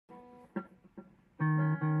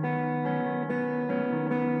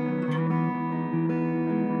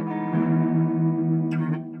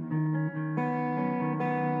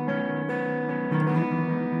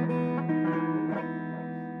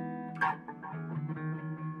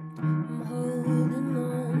I'm holding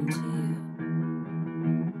on to you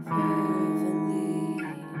fervently,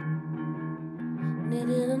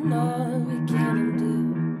 knitting a knot we can't undo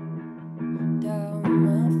down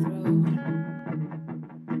my throat.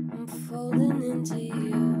 I'm folding into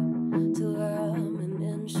you till I'm an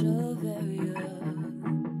inch of area.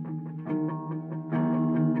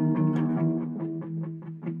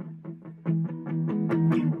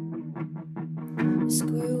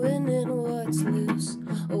 Screwing in what's loose,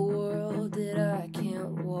 a world that I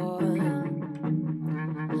can't want.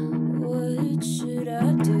 What should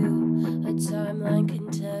I do? A timeline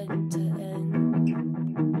content to end.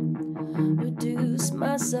 Reduce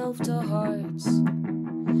myself to hearts,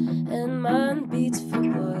 and mine beats for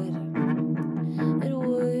blood. It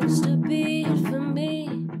was to be for me,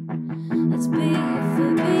 it's be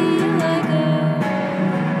for me like a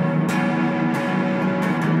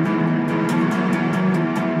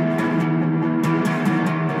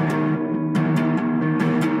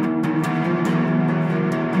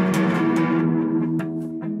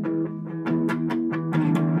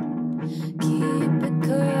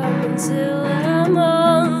till I'm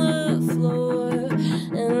on the floor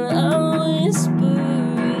and I'm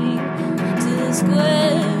whispering to the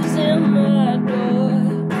squares in my door.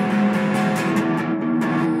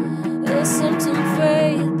 A symptom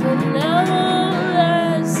frayed, but now all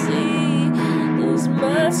I see is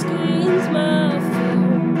my screens, my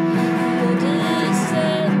phone, the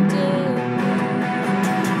descent of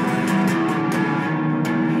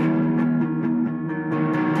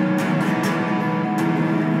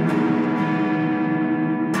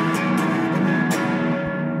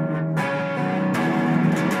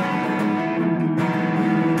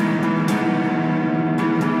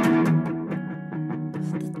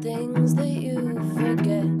things that you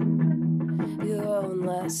forget, your own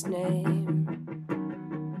last name.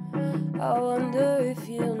 I wonder if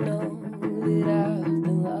you know that I've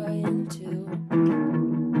been lying too.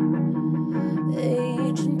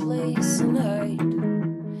 Age and place and height,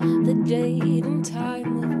 the date and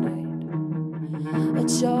time of night, a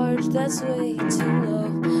charge that's way too low.